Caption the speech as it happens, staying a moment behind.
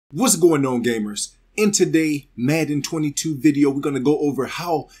What's going on, gamers? In today's Madden 22 video, we're going to go over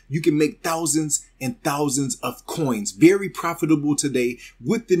how you can make thousands and thousands of coins. Very profitable today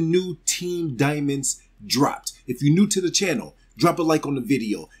with the new Team Diamonds dropped. If you're new to the channel, drop a like on the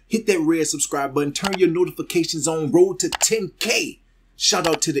video. Hit that red subscribe button. Turn your notifications on. Road to 10K. Shout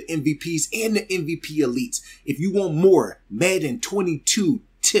out to the MVPs and the MVP elites. If you want more Madden 22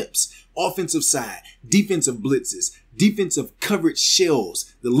 tips, offensive side, defensive blitzes, defensive coverage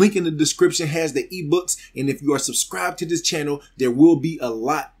shells, the link in the description has the ebooks, and if you are subscribed to this channel, there will be a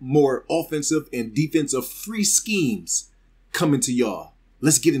lot more offensive and defensive free schemes coming to y'all.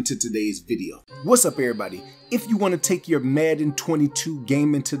 Let's get into today's video. What's up, everybody? If you want to take your Madden 22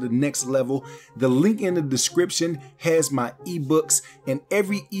 gaming to the next level, the link in the description has my ebooks, and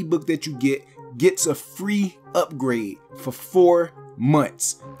every ebook that you get gets a free upgrade for 4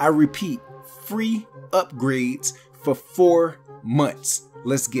 months. I repeat, free upgrades for 4 months.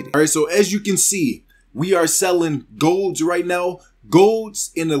 Let's get it. All right, so as you can see, we are selling golds right now.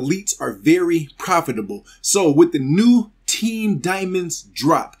 Golds and elites are very profitable. So with the new Team Diamonds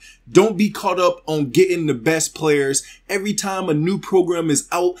drop, don't be caught up on getting the best players. Every time a new program is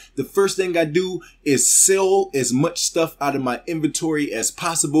out, the first thing I do is sell as much stuff out of my inventory as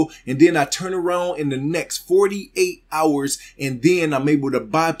possible. And then I turn around in the next 48 hours and then I'm able to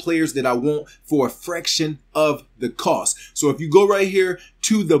buy players that I want for a fraction of the cost. So if you go right here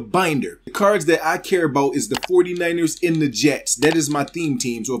to the binder, the cards that I care about is the 49ers and the Jets. That is my theme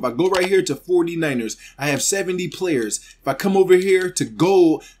team. So if I go right here to 49ers, I have 70 players. If I come over here to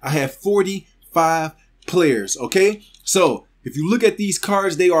gold, I have 45 players. Okay, so if you look at these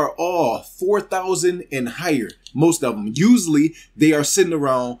cards, they are all 4,000 and higher. Most of them. Usually they are sitting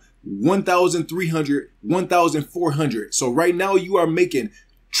around 1,300, 1,400. So right now you are making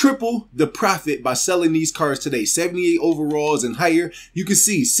triple the profit by selling these cards today. 78 overalls and higher. You can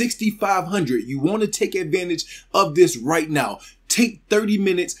see 6,500. You want to take advantage of this right now. Take 30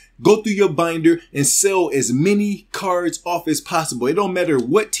 minutes, go through your binder and sell as many cards off as possible. It don't matter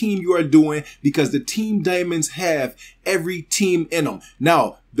what team you are doing because the Team Diamonds have every team in them.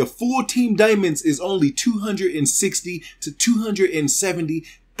 Now, the full Team Diamonds is only 260 to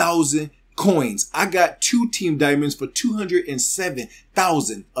 270,000 coins. I got 2 Team Diamonds for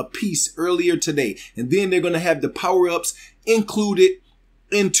 207,000 a piece earlier today. And then they're going to have the power-ups included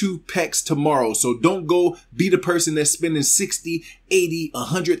into packs tomorrow. So don't go be the person that's spending 60, 80,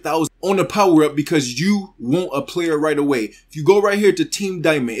 100,000 on a power up because you want a player right away. If you go right here to Team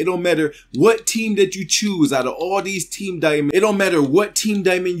Diamond, it don't matter what team that you choose out of all these Team Diamond. It don't matter what Team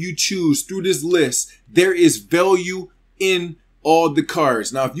Diamond you choose through this list. There is value in all the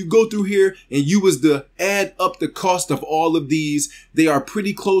cards. Now, if you go through here and you was to add up the cost of all of these, they are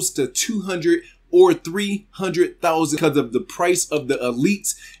pretty close to 200 or 300,000 because of the price of the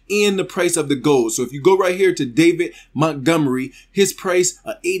elites and the price of the gold. So if you go right here to David Montgomery, his price,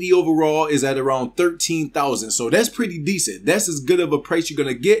 80 overall, is at around 13,000. So that's pretty decent. That's as good of a price you're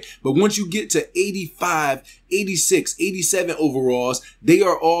going to get. But once you get to 85, 86, 87 overalls, they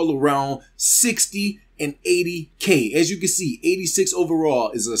are all around 60 and 80K. As you can see, 86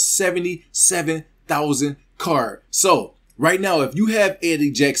 overall is a 77,000 card. So right now, if you have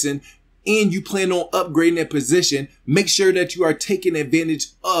Eddie Jackson, and you plan on upgrading that position, make sure that you are taking advantage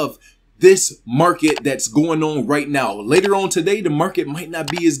of this market that's going on right now. Later on today, the market might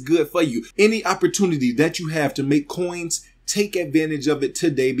not be as good for you. Any opportunity that you have to make coins, take advantage of it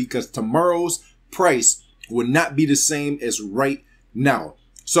today because tomorrow's price will not be the same as right now.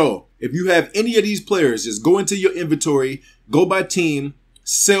 So if you have any of these players, just go into your inventory, go by team,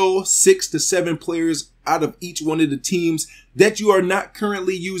 sell 6 to 7 players out of each one of the teams that you are not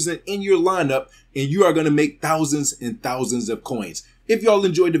currently using in your lineup, and you are going to make thousands and thousands of coins. If y'all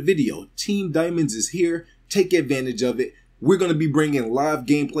enjoyed the video, Team Diamonds is here. Take advantage of it. We're going to be bringing live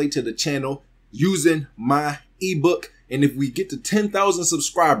gameplay to the channel using my ebook, and if we get to 10,000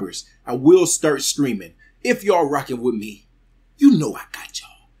 subscribers, I will start streaming. If y'all rocking with me, you know I got y'all.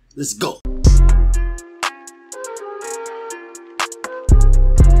 Let's go.